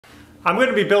I'm going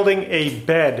to be building a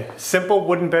bed, simple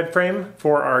wooden bed frame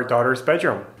for our daughter's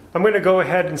bedroom. I'm going to go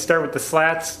ahead and start with the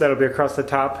slats that'll be across the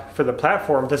top for the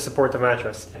platform to support the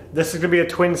mattress. This is going to be a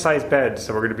twin size bed,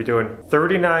 so we're going to be doing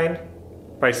 39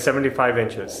 by 75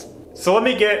 inches. So let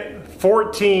me get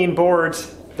 14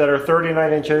 boards that are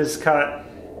 39 inches cut,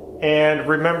 and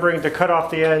remembering to cut off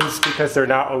the ends because they're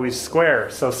not always square.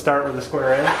 So start with the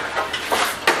square end.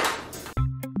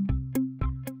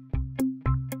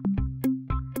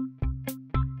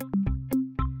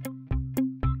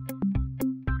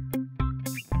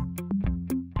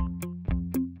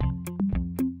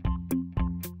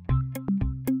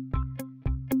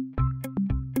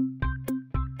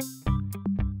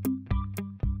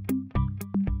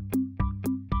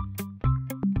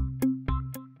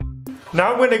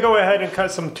 Now I'm going to go ahead and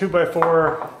cut some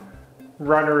 2x4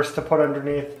 runners to put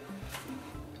underneath.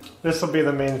 This will be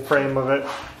the main frame of it.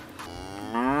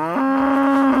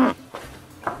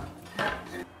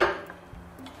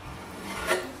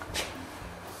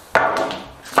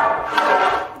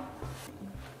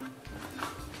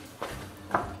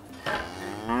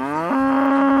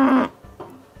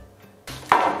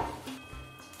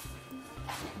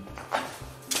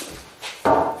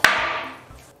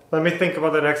 Let me think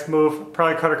about the next move.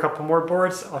 Probably cut a couple more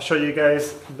boards. I'll show you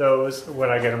guys those when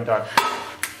I get them done.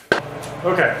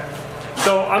 Okay,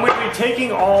 so I'm going to be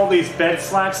taking all these bed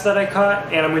slats that I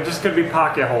cut and I'm just going to be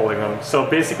pocket holing them. So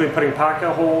basically putting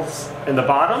pocket holes in the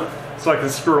bottom so I can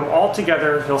screw them all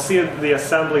together. You'll see the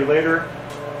assembly later,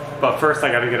 but first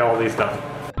I got to get all these done.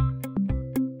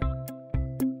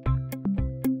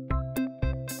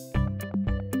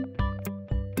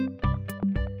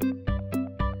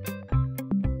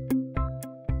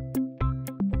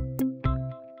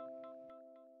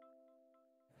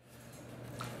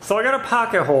 So I got a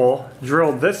pocket hole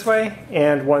drilled this way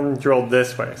and one drilled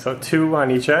this way, so two on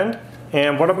each end.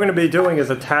 And what I'm going to be doing is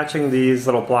attaching these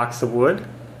little blocks of wood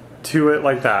to it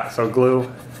like that. So glue,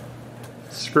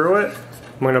 screw it.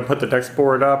 I'm going to put the next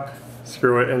board up,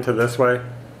 screw it into this way.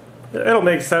 It'll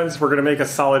make sense. We're going to make a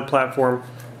solid platform.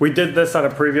 We did this on a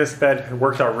previous bed. It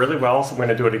worked out really well, so I'm going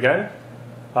to do it again.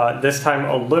 This time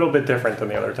a little bit different than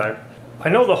the other time. I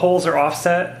know the holes are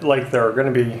offset, like they're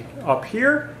going to be up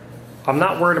here. I'm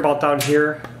not worried about down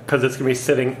here because it's going to be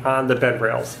sitting on the bed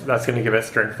rails. That's going to give it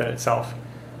strength in itself.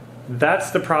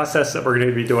 That's the process that we're going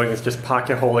to be doing, is just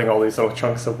pocket holing all these little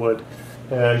chunks of wood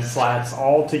and slats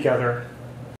all together.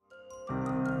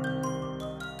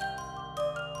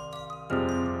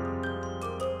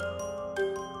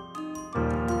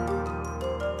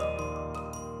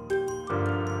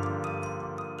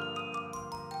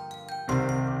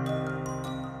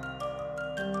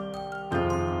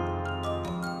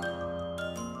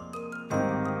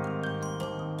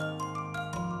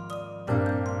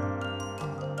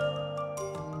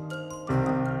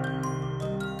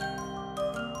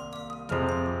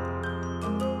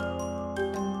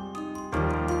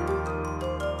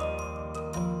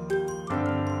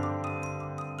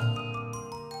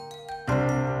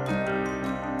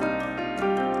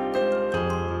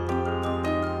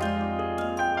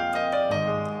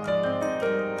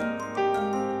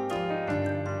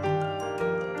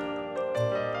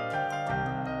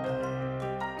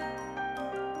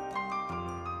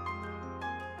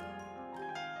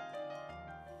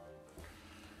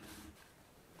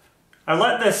 I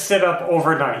let this sit up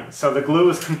overnight, so the glue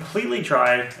is completely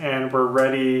dry and we're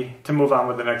ready to move on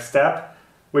with the next step,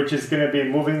 which is going to be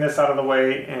moving this out of the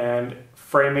way and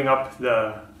framing up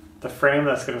the frame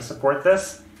that's going to support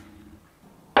this.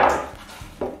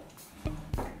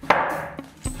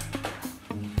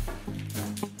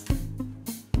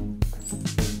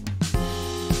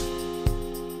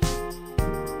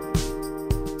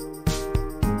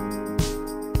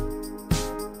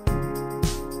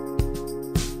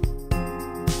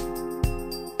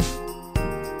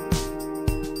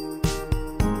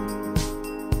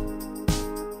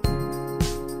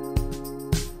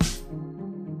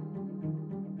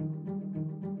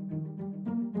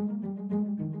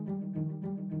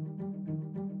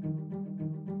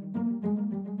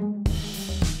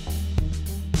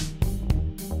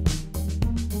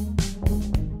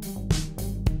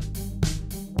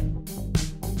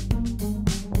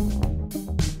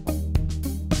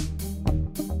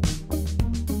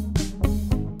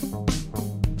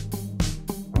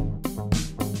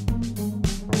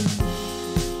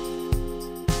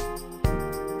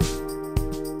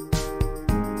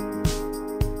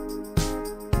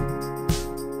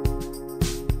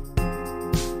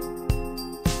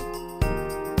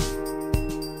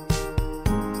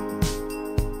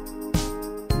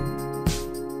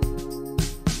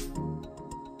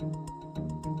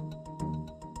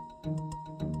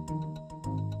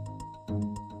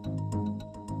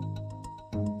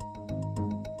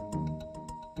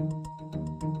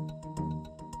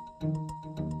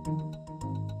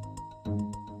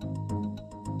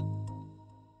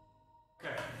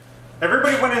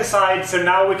 everybody went inside, so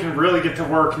now we can really get to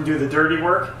work and do the dirty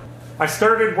work. I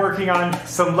started working on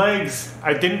some legs.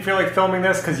 I didn't feel like filming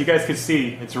this because you guys could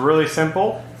see. It's really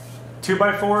simple.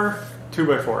 2x4,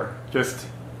 2x4. Just,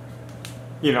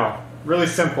 you know, really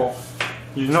simple.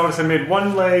 You notice I made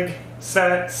one leg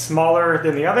set smaller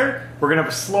than the other. We're gonna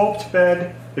have a sloped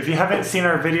bed. If you haven't seen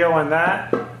our video on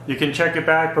that, you can check it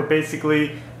back, but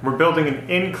basically we're building an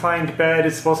inclined bed.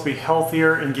 It's supposed to be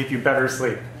healthier and give you better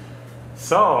sleep.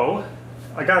 So,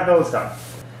 I got those done.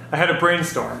 I had a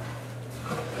brainstorm.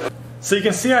 So you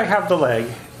can see I have the leg,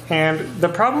 and the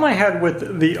problem I had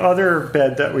with the other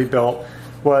bed that we built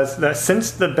was that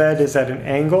since the bed is at an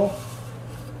angle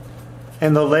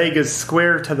and the leg is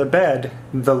square to the bed,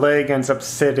 the leg ends up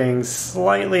sitting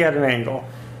slightly at an angle.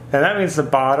 And that means the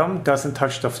bottom doesn't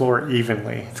touch the floor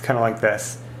evenly. It's kind of like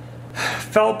this.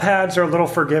 Felt pads are a little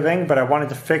forgiving, but I wanted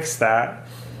to fix that.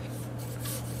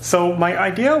 So my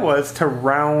idea was to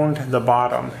round the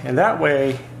bottom, and that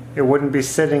way it wouldn't be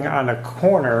sitting on a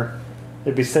corner,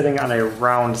 it'd be sitting on a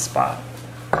round spot.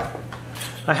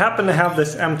 I happen to have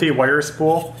this empty wire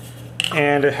spool,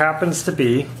 and it happens to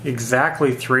be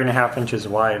exactly 3.5 inches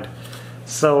wide.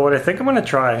 So what I think I'm going to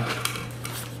try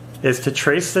is to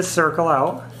trace this circle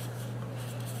out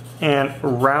and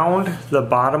round the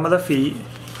bottom of the feet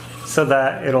so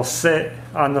that it'll sit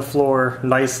on the floor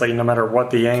nicely no matter what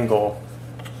the angle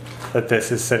that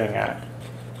this is sitting at.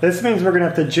 This means we're going to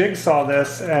have to jigsaw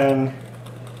this, and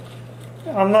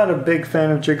I'm not a big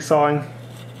fan of jigsawing.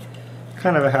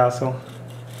 Kind of a hassle.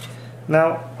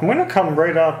 Now, I'm going to come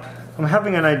right up. I'm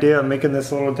having an idea of making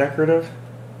this a little decorative.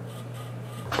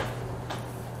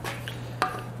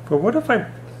 But what if I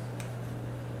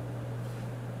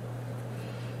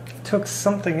took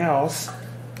something else?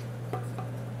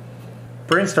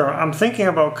 Brainstorm. I'm thinking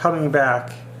about coming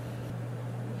back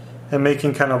and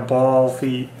making kind of ball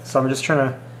feet. So I'm just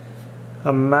trying to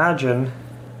imagine.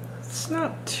 It's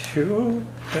not too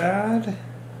bad.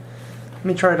 Let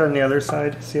me try it on the other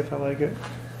side, see if I like it.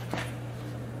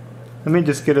 Let me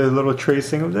just get a little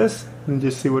tracing of this and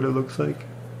just see what it looks like.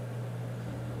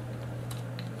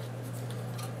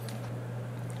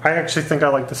 I actually think I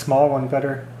like the small one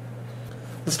better.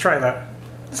 Let's try that.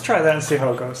 Let's try that and see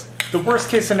how it goes. The worst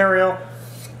case scenario,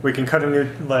 we can cut a new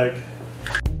leg.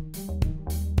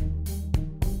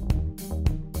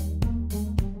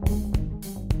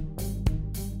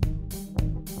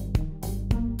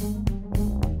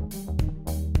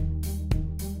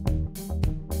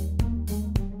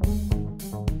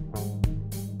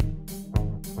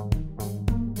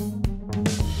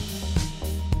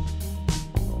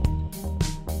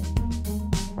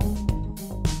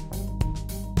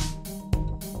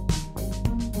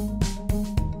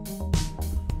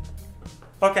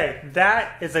 Okay,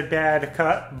 that is a bad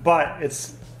cut, but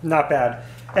it's not bad.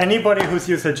 Anybody who's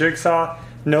used a jigsaw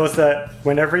knows that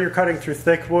whenever you're cutting through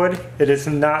thick wood, it is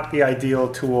not the ideal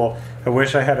tool. I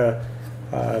wish I had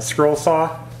a scroll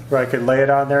saw where I could lay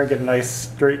it on there and get a nice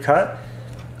straight cut.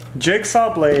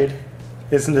 Jigsaw blade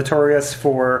is notorious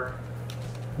for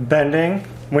bending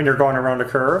when you're going around a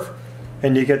curve,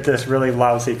 and you get this really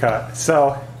lousy cut.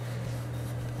 So,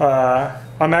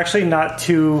 I'm actually not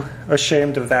too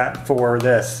ashamed of that for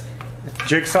this.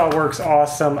 Jigsaw works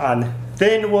awesome on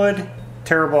thin wood,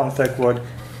 terrible on thick wood.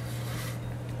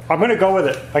 I'm gonna go with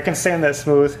it. I can sand that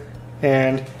smooth,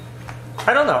 and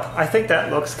I don't know, I think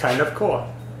that looks kind of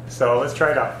cool. So let's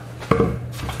try it out.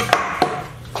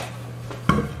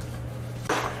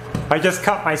 I just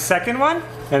cut my second one,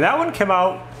 and that one came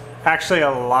out actually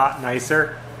a lot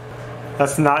nicer.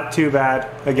 That's not too bad.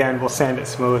 Again, we'll sand it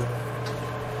smooth.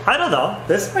 I don't know,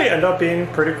 this might end up being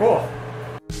pretty cool.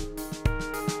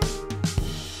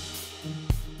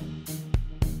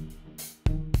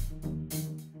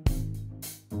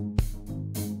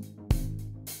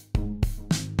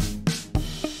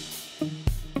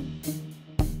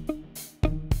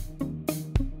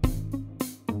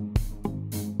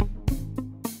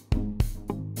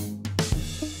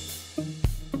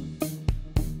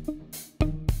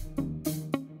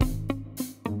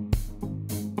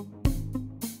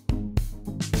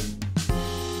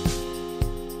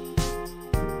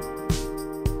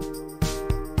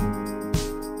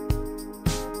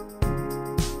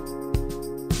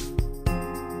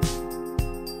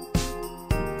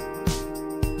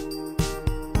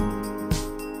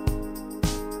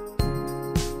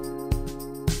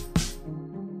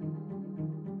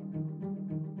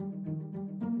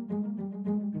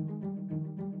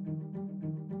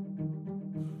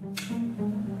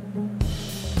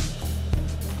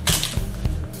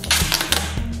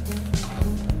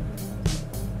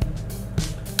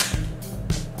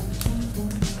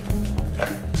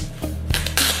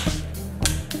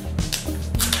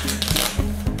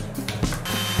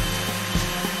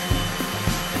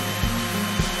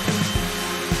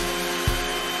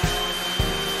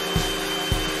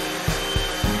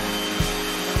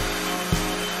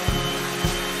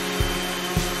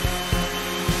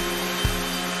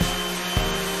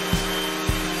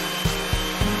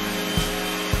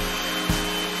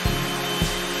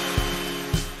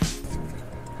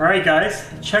 Alright guys,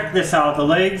 check this out. The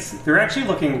legs, they're actually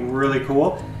looking really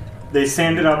cool. They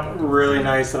sanded up really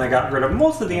nice and I got rid of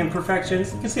most of the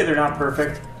imperfections. You can see they're not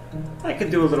perfect. I could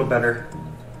do a little better.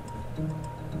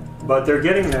 But they're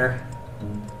getting there.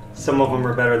 Some of them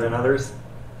are better than others.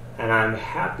 And I'm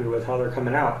happy with how they're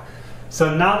coming out.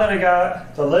 So now that I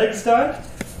got the legs done,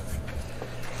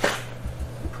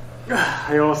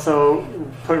 I also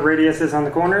put radiuses on the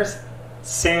corners.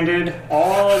 Sanded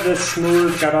all of this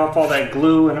smooth, got off all that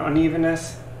glue and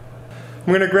unevenness.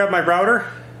 I'm gonna grab my router.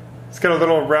 It's got a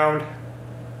little round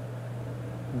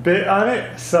bit on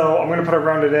it, so I'm gonna put a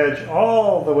rounded edge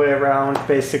all the way around,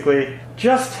 basically,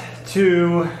 just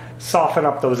to soften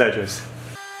up those edges.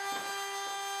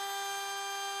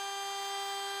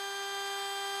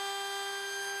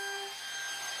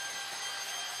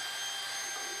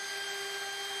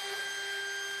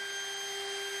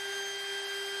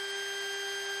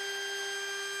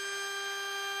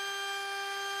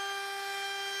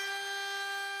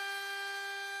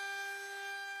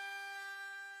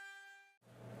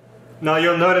 Now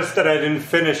you'll notice that I didn't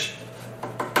finish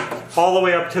all the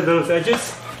way up to those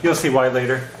edges. You'll see why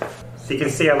later. So you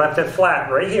can see I left it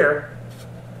flat right here.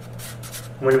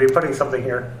 I'm going to be putting something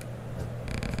here.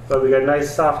 But we got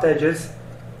nice soft edges.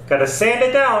 Got to sand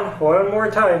it down one more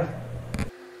time.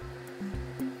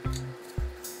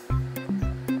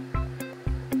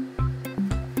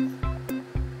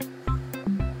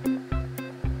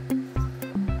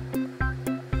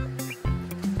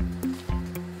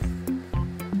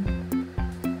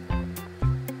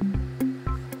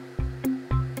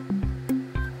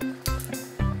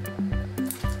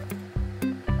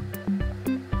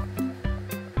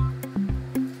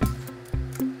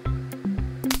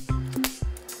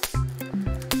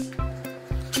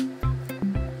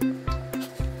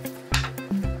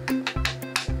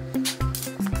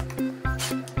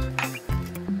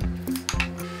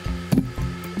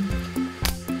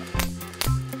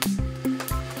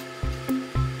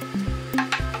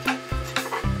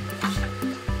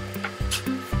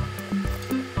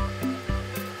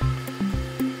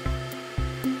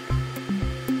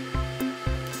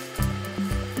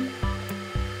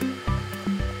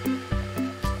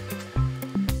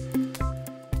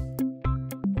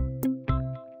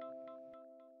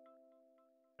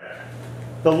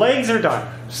 The legs are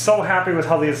done. So happy with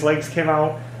how these legs came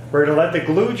out. We're gonna let the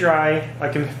glue dry. I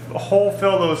can hole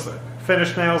fill those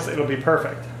finished nails. It'll be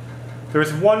perfect.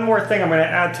 There's one more thing I'm gonna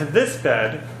add to this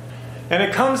bed, and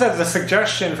it comes as a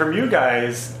suggestion from you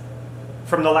guys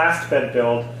from the last bed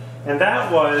build, and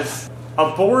that was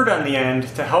a board on the end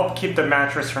to help keep the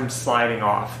mattress from sliding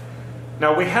off.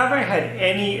 Now we haven't had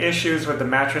any issues with the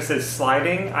mattresses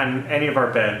sliding on any of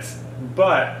our beds,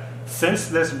 but since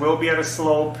this will be at a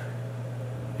slope,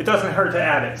 it doesn't hurt to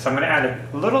add it, so I'm going to add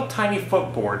a little tiny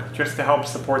footboard just to help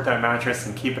support that mattress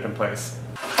and keep it in place.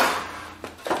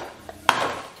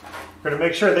 We're going to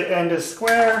make sure the end is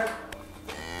square.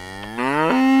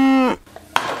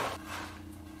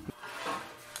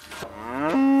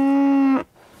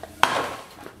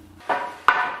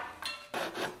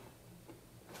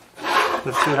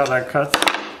 Let's see how that cuts.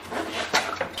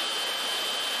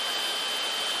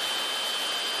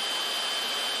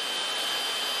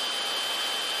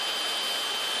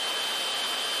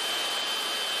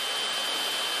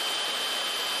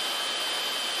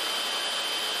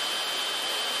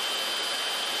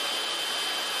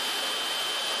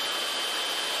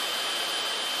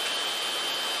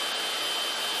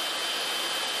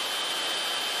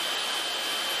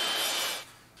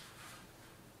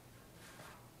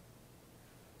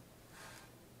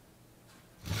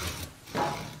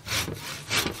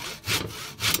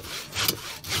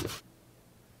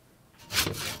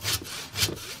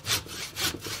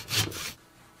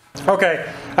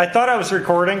 Okay, I thought I was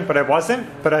recording, but I wasn't,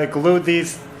 but I glued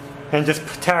these and just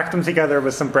tacked them together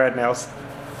with some brad nails.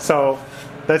 So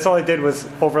that's all I did was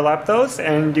overlap those,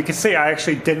 and you can see I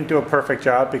actually didn't do a perfect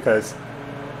job because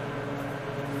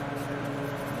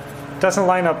it doesn't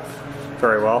line up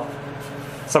very well.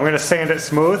 So I'm going to sand it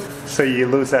smooth so you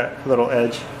lose that little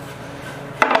edge.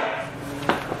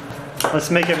 Let's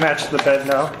make it match the bed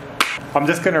now. I'm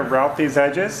just going to route these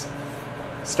edges,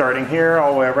 starting here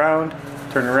all the way around.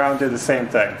 Turn around, do the same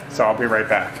thing. So I'll be right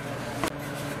back.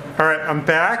 All right, I'm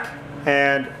back,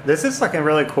 and this is looking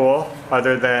really cool,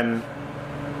 other than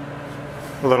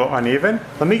a little uneven.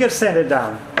 Let me get sanded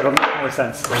down. It'll make more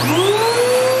sense.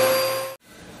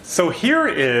 So here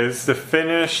is the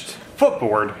finished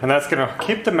footboard, and that's gonna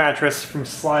keep the mattress from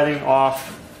sliding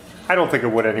off. I don't think it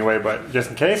would anyway, but just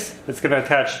in case, it's gonna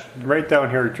attach right down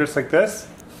here, just like this.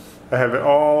 I have it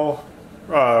all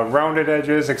rounded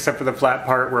edges except for the flat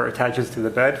part where it attaches to the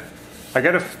bed. I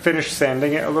gotta finish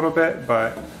sanding it a little bit,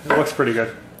 but it looks pretty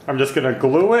good. I'm just gonna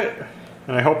glue it,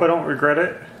 and I hope I don't regret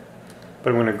it,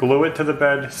 but I'm gonna glue it to the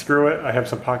bed, screw it. I have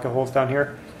some pocket holes down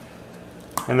here.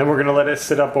 And then we're gonna let it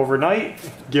sit up overnight,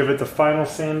 give it the final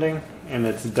sanding, and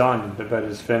it's done. The bed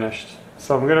is finished.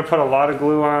 So I'm gonna put a lot of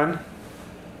glue on.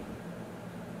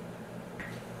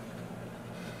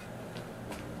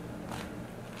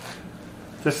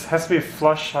 This has to be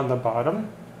flush on the bottom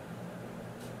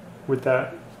with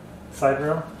that side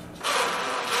rail.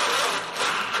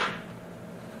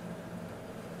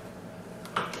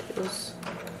 It was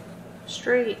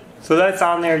straight. So that's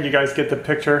on there, you guys get the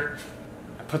picture.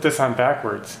 I put this on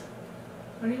backwards.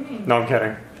 What do you mean? No, I'm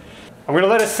kidding. I'm gonna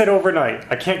let it sit overnight.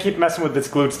 I can't keep messing with this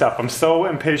glued stuff. I'm so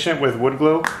impatient with wood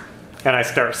glue, and I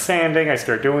start sanding, I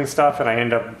start doing stuff, and I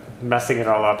end up messing it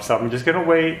all up. So I'm just gonna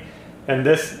wait, and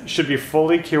this should be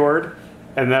fully cured,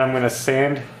 and then I'm gonna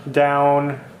sand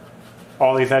down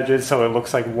all these edges so it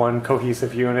looks like one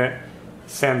cohesive unit.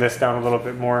 Sand this down a little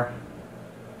bit more.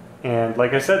 And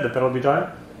like I said, the bed will be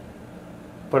done.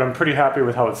 But I'm pretty happy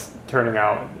with how it's turning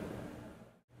out.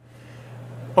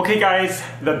 Okay guys,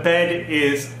 the bed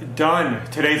is done.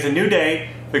 Today's a new day.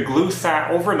 The glue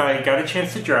sat overnight, got a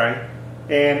chance to dry,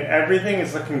 and everything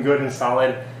is looking good and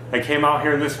solid. I came out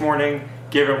here this morning,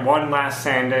 gave it one last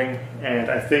sanding,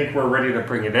 and I think we're ready to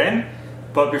bring it in.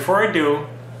 But before I do,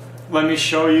 let me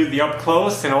show you the up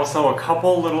close and also a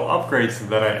couple little upgrades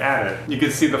that I added. You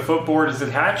can see the footboard is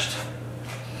attached,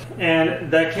 and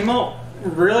that came out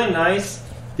really nice.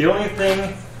 The only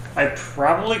thing I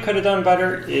probably could have done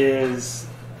better is,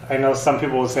 I know some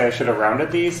people will say I should have rounded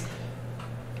these.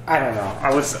 I don't know.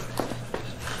 I was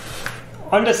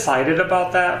undecided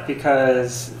about that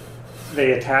because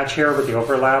they attach here with the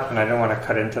overlap and I don't want to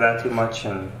cut into that too much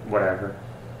and whatever.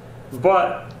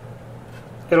 But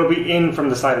it'll be in from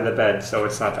the side of the bed, so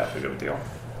it's not that big of a deal.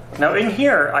 Now in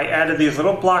here, I added these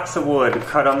little blocks of wood,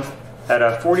 cut them at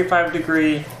a 45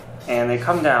 degree, and they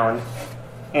come down.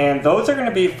 And those are going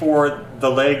to be for the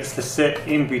legs to sit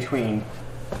in between.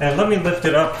 And let me lift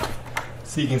it up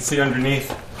so you can see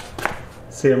underneath.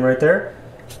 See them right there?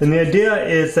 And the idea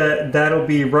is that that'll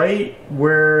be right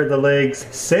where the legs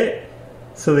sit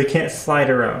so they can't slide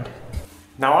around.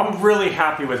 Now I'm really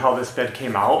happy with how this bed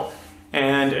came out,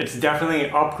 and it's definitely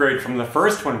an upgrade from the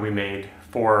first one we made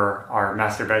for our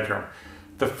master bedroom.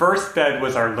 The first bed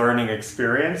was our learning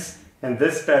experience, and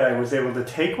this bed I was able to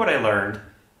take what I learned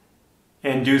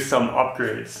and do some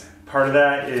upgrades. Part of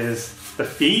that is the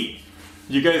feet.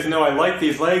 You guys know I like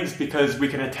these legs because we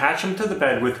can attach them to the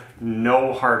bed with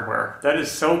no hardware. That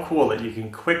is so cool that you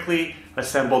can quickly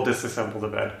assemble, disassemble the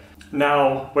bed.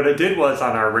 Now, what I did was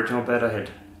on our original bed, I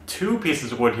had 2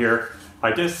 pieces of wood here.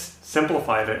 I just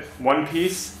simplified it. One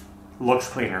piece looks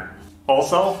cleaner.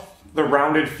 Also, the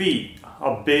rounded feet,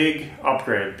 a big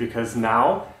upgrade because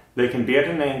now they can be at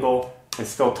an angle and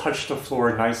still touch the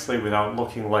floor nicely without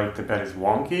looking like the bed is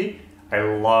wonky. I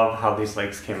love how these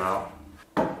legs came out.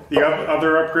 The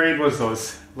other upgrade was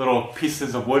those little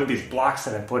pieces of wood, these blocks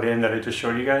that I put in that I just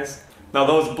showed you guys. Now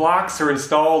those blocks are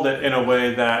installed in a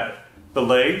way that the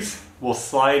legs will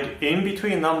slide in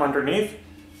between them underneath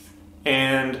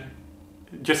and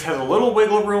just has a little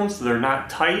wiggle room so they're not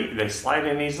tight, they slide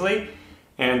in easily.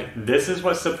 And this is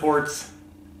what supports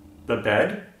the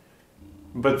bed.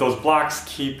 But those blocks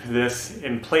keep this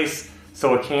in place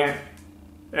so it can't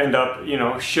end up, you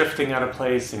know, shifting out of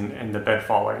place and the bed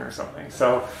falling or something.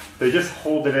 So they just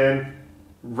hold it in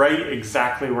right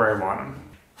exactly where I want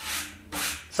them.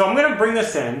 So I'm gonna bring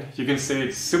this in. You can see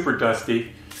it's super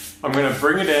dusty. I'm gonna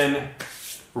bring it in,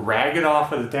 rag it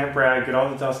off with a damp rag, get all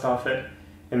the dust off it,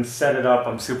 and set it up.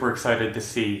 I'm super excited to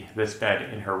see this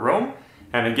bed in her room.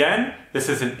 And again, this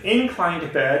is an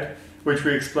inclined bed, which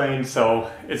we explained,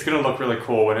 so it's gonna look really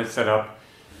cool when it's set up.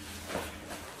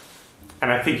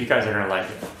 And I think you guys are gonna like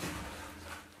it.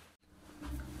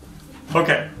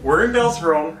 Okay, we're in Belle's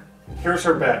room. Here's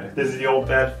her bed. This is the old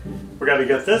bed. We gotta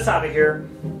get this out of here.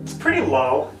 It's pretty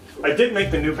low. I did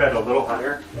make the new bed a little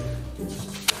higher.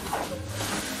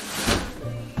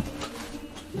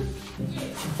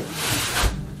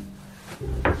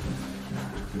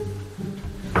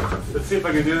 Let's see if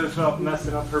I can do this without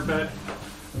messing up her bed.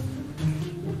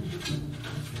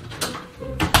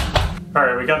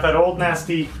 Alright, we got that old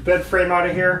nasty bed frame out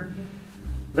of here,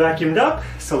 vacuumed up,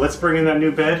 so let's bring in that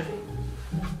new bed.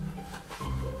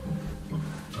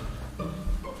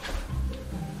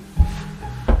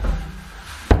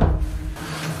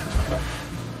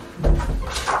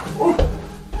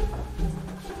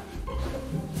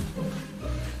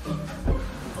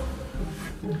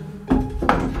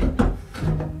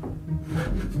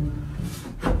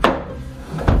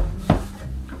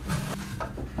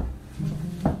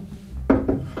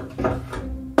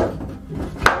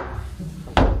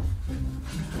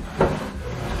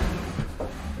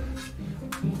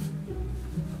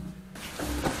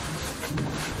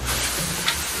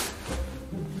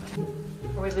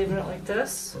 leaving it like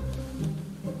this?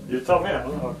 You tell me, I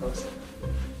don't know how it goes.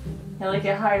 I like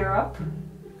it higher up.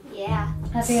 Yeah.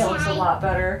 I think it looks a lot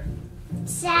better.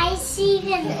 Size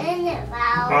even in it,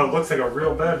 wow. Oh, it looks like a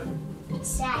real bed.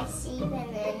 Size even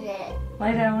in it.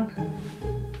 Lie down.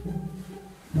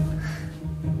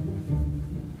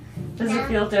 Does it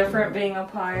feel different being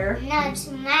up higher? No, it's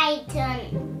my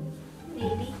turn,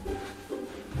 baby.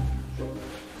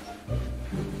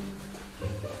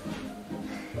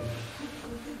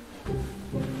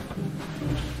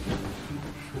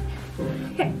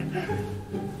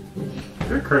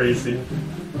 You're crazy.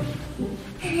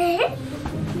 Do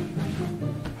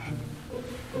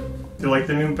you like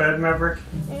the new bed, Maverick?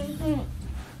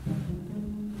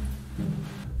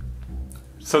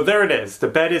 So there it is. The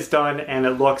bed is done and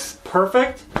it looks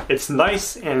perfect. It's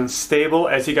nice and stable.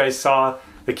 As you guys saw,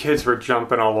 the kids were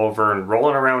jumping all over and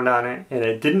rolling around on it and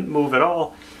it didn't move at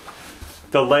all.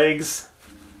 The legs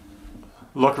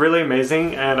look really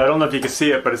amazing and I don't know if you can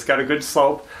see it, but it's got a good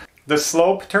slope. The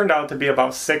slope turned out to be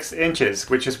about 6 inches,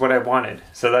 which is what I wanted.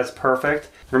 So that's perfect.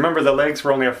 Remember, the legs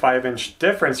were only a 5-inch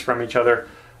difference from each other,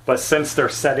 but since they're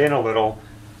set in a little,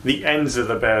 the ends of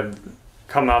the bed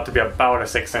come out to be about a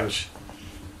 6-inch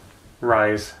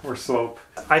rise or slope.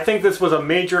 I think this was a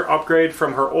major upgrade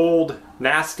from her old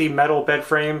nasty metal bed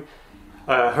frame.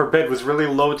 Her bed was really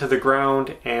low to the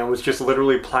ground and was just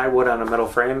literally plywood on a metal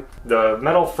frame. The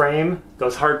metal frame,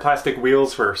 those hard plastic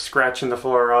wheels were scratching the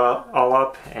floor all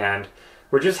up, and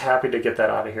we're just happy to get that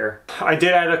out of here. I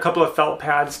did add a couple of felt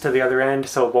pads to the other end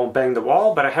so it won't bang the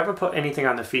wall, but I haven't put anything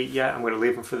on the feet yet. I'm going to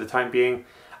leave them for the time being.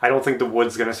 I don't think the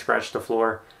wood's going to scratch the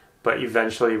floor, but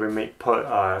eventually we may put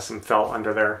some felt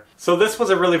under there. So this was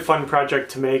a really fun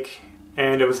project to make,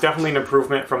 and it was definitely an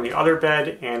improvement from the other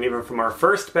bed and even from our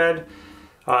first bed.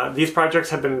 These projects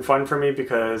have been fun for me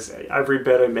because every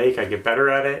bed I make, I get better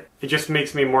at it. It just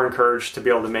makes me more encouraged to be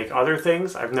able to make other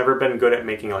things. I've never been good at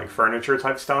making like furniture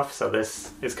type stuff, so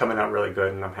this is coming out really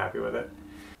good and I'm happy with it.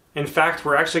 In fact,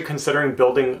 we're actually considering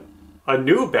building a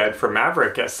new bed for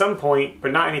Maverick at some point,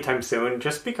 but not anytime soon,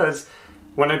 just because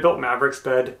when I built Maverick's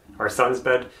bed, our son's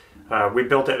bed, we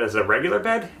built it as a regular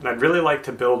bed, and I'd really like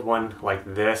to build one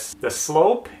like this. The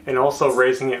slope and also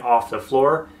raising it off the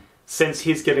floor. Since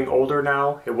he's getting older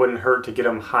now, it wouldn't hurt to get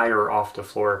him higher off the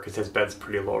floor because his bed's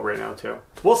pretty low right now too.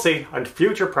 We'll see. On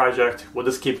future project, we'll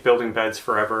just keep building beds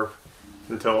forever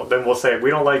until then we'll say, we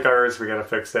don't like ours, we gotta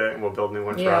fix it, and we'll build a new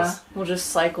one for us. Yeah, we'll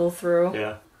just cycle through.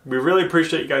 Yeah. We really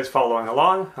appreciate you guys following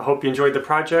along. I hope you enjoyed the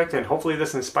project and hopefully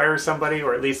this inspires somebody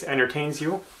or at least entertains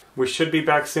you. We should be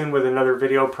back soon with another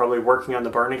video, probably working on the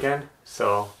barn again.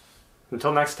 So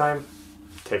until next time,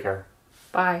 take care.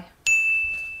 Bye.